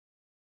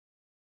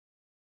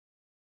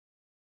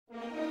Why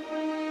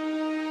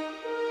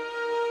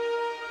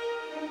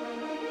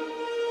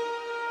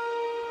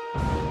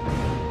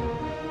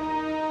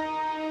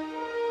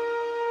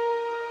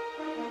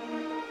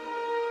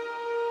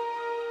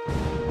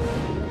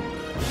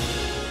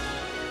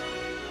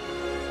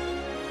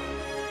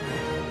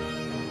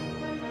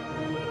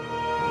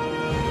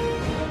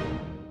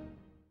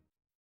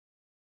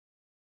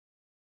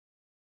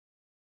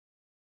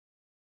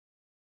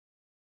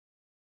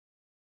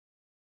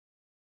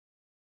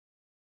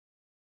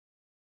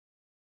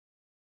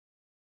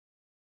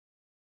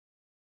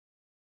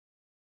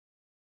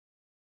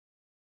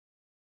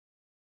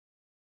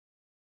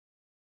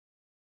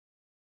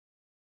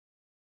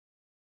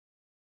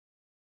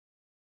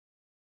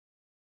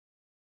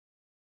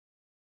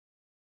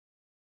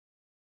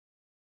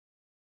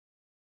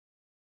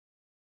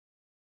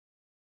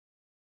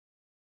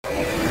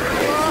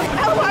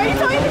are you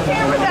telling the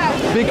camera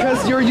that?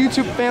 Because your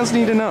YouTube fans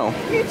need to know.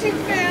 YouTube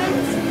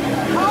fans.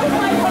 Oh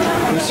my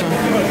god.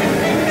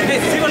 Hey,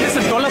 see what this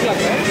is $1 like, right?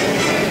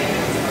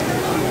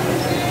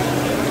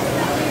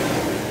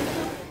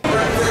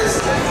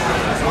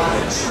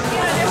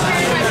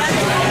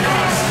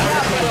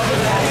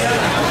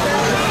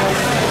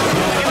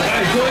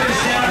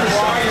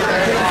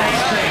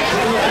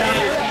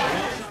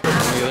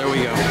 There we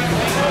go.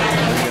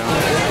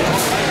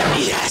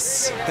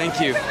 Yes! Thank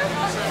you.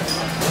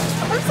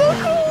 I'm so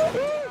cool.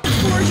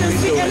 Gorgeous,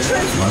 the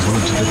entrance. I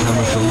wanted to become a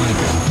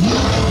filmmaker.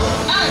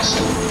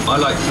 I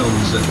like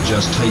films that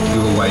just take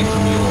you away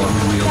from your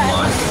real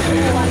life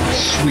and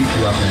sweep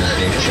you up in a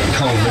ditch.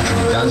 Cole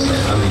literally does that.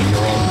 I mean,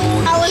 you're on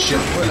board the ship,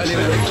 you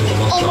turn into a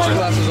lost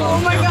island. Oh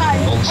my god.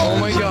 Oh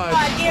my god.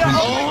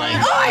 Oh my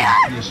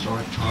god.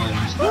 Historic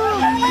times.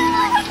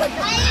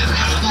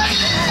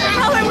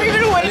 How long have we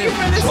been waiting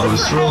for this? So I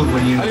was thrilled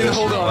when you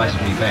hold on.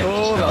 invited me back.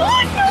 Hold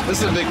on.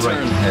 This is a big Great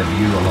turn. to have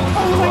you along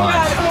for the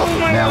ride.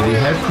 Now we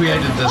have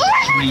created this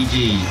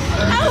 3D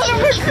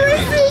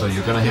experience, so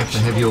you're going to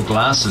have your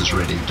glasses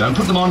ready. Don't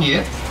put them on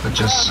yet, but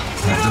just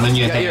have them in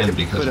your hand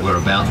because we're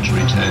about to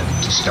return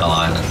to Skull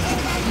Island.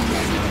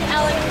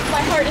 Alan,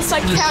 my heart is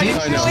like pounding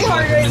really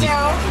hard right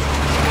now.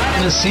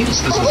 In a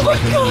sense, this is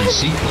like a mini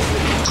sequel,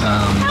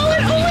 a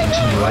mini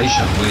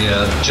continuation.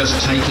 We're just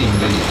taking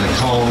the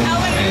Kong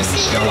and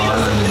Skull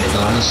Island and the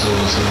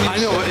dinosaurs and I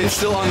know, it's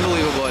still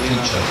unbelievable.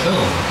 feature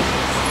film.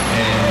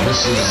 And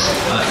this is,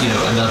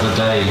 another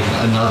day,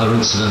 another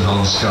incident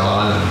on Skull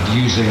Island,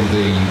 using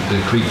the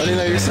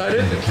creatures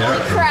and the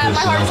character Crap,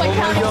 my heart's like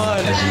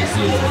pounding. as he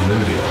appeared in the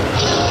movie.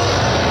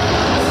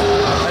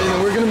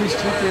 We're gonna be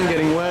stupid and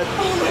getting wet.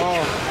 Oh.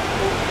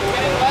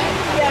 Getting wet?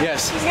 Yeah.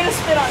 Yes. He's gonna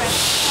spit on it.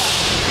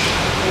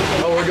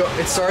 Oh,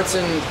 it starts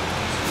in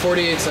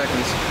 48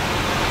 seconds.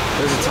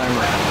 There's a timer.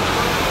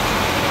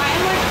 I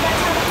am like,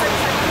 that's how the first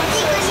second. I'm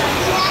so excited.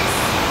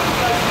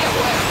 Get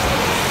wet.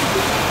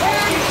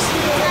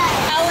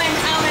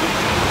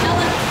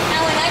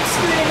 Alan, I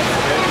screwed it.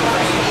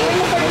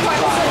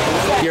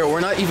 Yeah,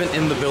 we're not even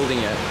in the building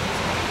yet.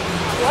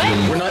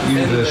 What? We're not The in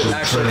the Universal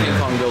actual train King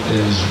Kong building.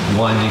 is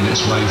winding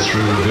its way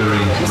through a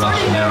very rough,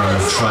 narrow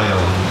trail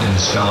in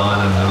Skull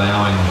Island,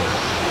 allowing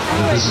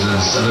the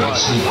visitors a little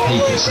sneak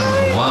peek at some of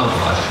the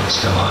wildlife in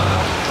Skull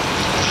Island.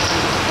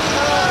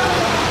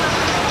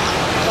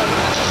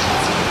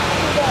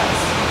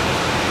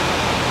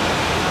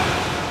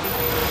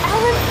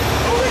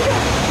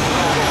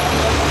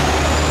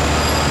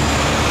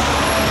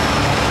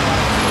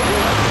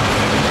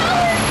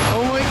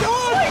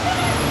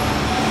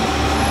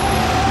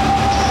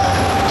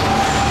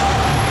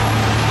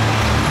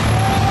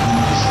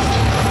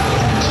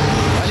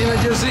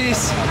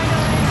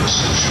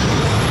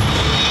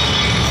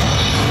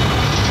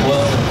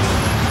 Welcome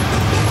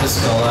to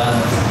Skull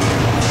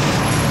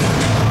Island.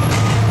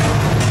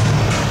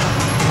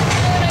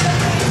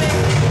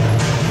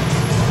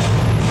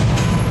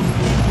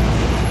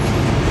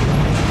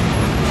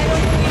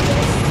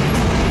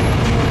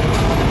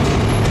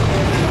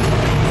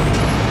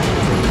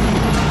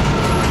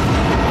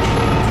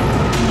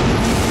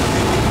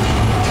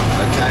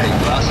 Okay,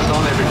 glasses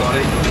on,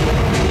 everybody.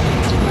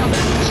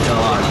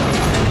 Skull Island.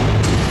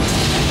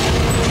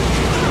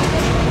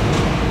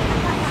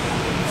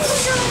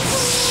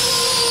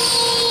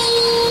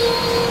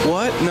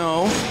 What?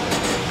 No.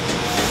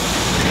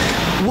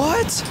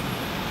 What?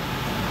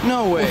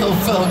 No way. Well,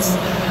 folks,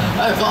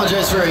 I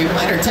apologize for a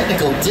minor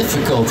technical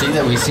difficulty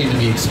that we seem to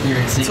be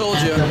experiencing Told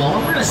you. at the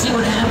moment. We're going to see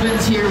what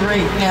happens here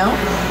right now.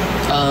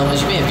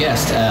 As you may have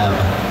guessed,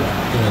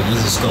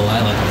 this is Skull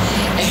Island.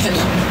 And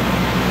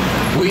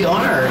we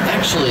are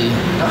actually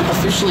not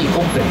officially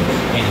open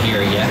in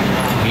here yet.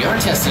 We are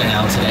testing it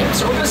out today.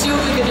 So we're going to see what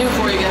we can do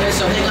for you guys.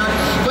 So hang on.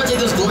 We're going to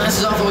take those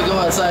glasses off when we go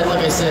outside.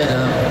 Like I said,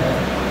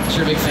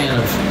 sure big fan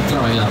of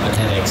throwing up and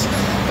headaches.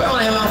 But I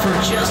want to hang out for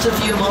just a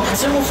few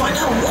moments and we'll find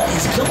out what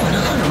is going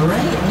on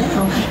right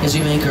now as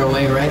we make our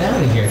way right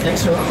out of here.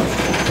 Thanks for all,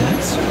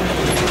 guys.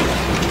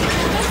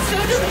 That's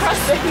so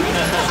depressing.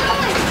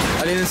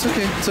 mean, it's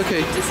okay. It's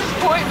okay.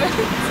 Disappointment.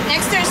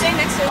 Next Thursday,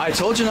 next Thursday. I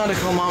told you not to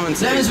call mom and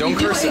say, That is, don't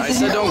curse it. I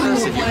said don't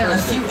curse it. You a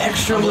cursed few it.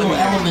 extra little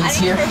elements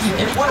here.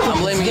 And one of them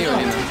is, blaming you, know,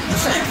 Nina. the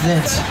fact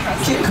that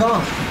King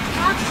Kong.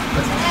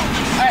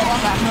 Alright,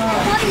 one back.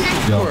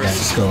 Go back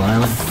to Skull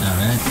Island.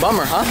 Alright.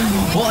 Bummer, huh?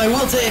 Well, I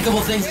will tell you a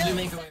couple things as we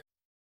make our way.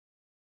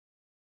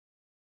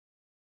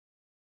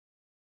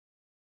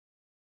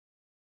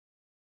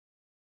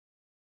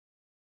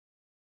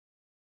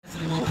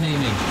 They won't pay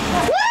me.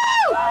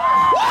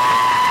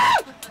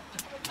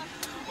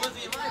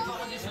 My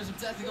apologies for some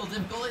technical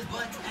difficulties,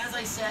 but as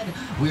I said,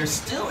 we are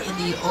still in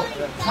the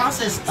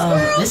process of,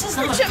 this is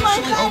not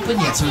officially open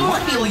yet, so we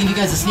want to be able to give you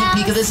guys a sneak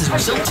peek of this as we're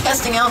still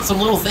testing out some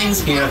little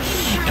things here,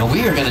 and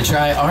we are going to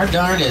try our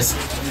darndest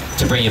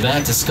to bring you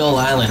back to Skull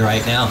Island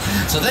right now.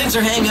 So things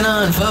are hanging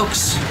on,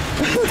 folks.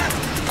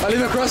 I'll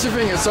even cross your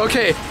fingers.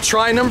 Okay,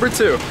 try number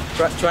 2.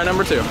 Try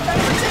number 2.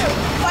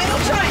 Final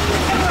try.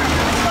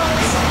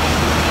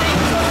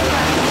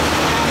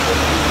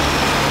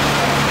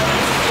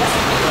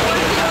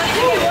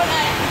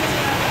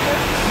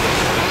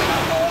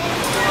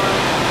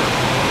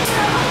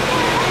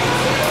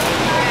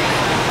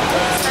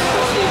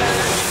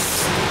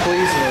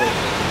 Please load.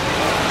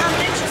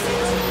 I'm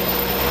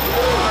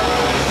interested.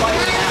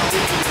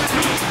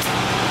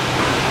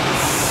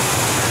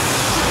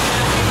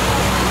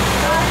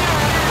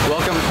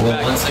 Welcome Well,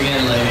 back. once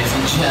again, ladies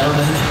and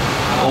gentlemen,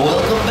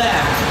 welcome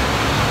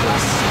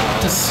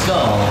back to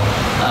Skull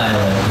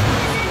Island.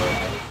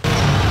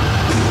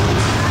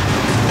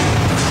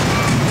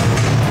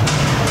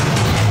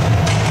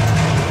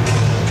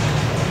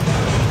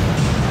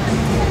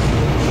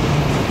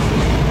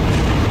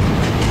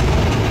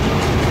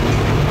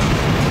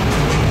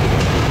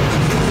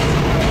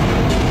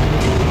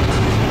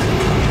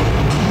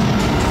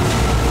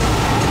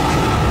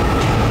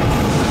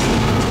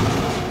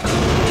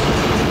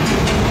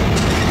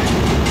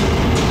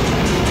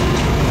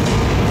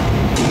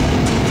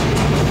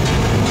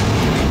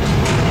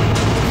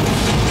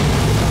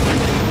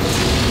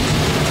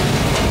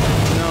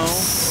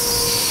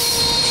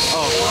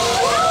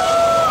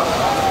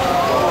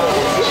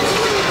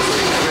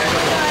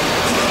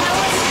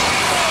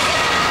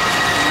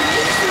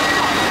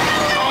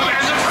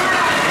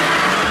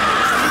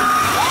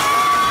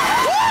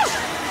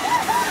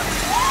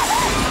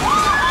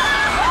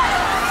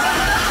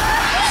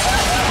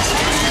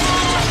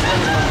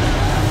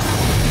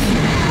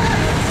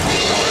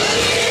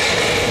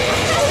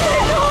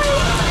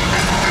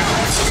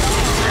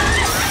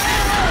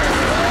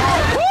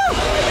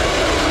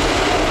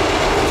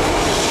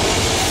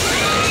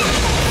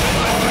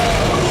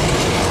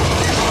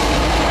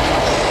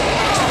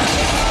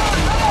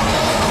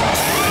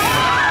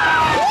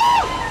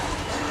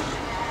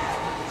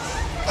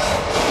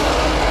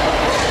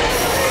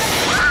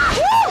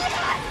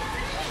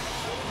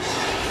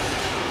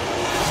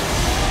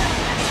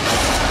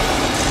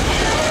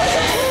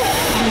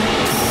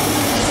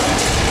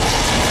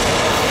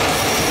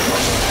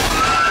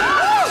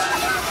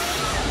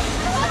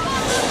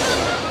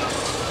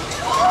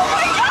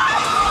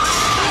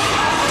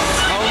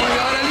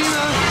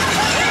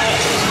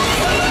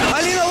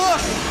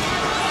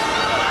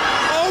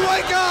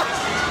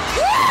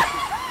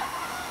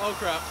 Oh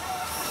crap.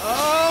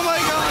 Oh my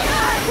god.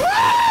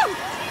 Woo!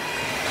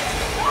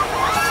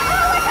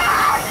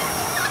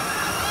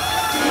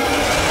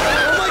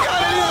 Oh my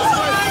god, I need this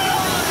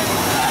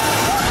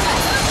one.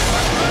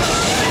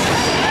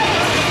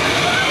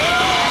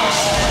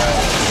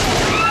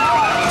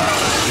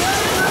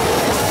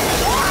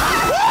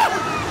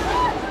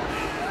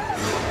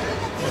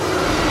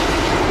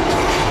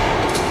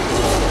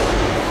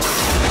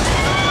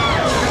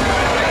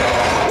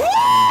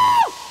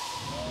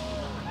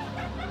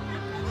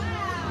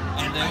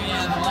 And there you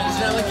have it, ladies and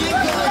gentlemen. Keep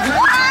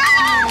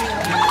going.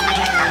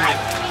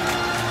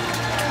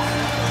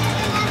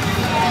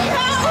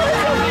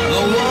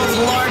 The world's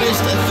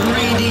largest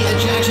 3D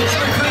ejection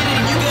ever created,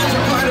 and you guys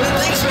are part of it.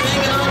 Thanks for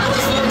hanging on with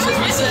us, folks. As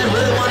we said,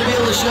 really want to be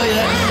able to show you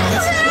that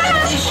it's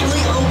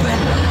officially open.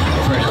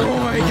 Oh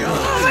my god.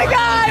 Oh my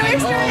god, I'm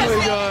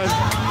experiencing Oh my god.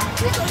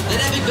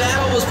 That epic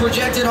battle was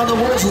projected on the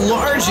world's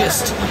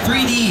largest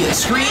 3D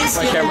screen,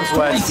 camera's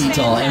wet. 40 feet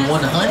tall and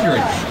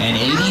 180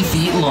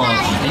 feet long,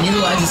 and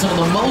utilizes some of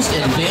the most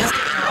advanced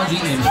technology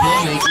in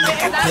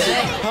filmmaking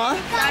today. Huh?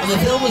 Well, the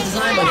film was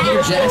designed by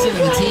Peter Jackson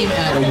and the team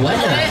at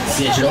Weta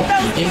Digital.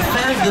 In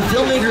fact, the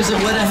filmmakers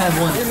at Weta have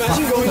won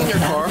Imagine going in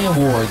your car.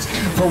 Academy Awards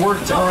for work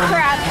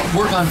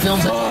on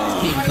films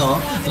like King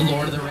Kong, The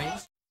Lord of the Rings.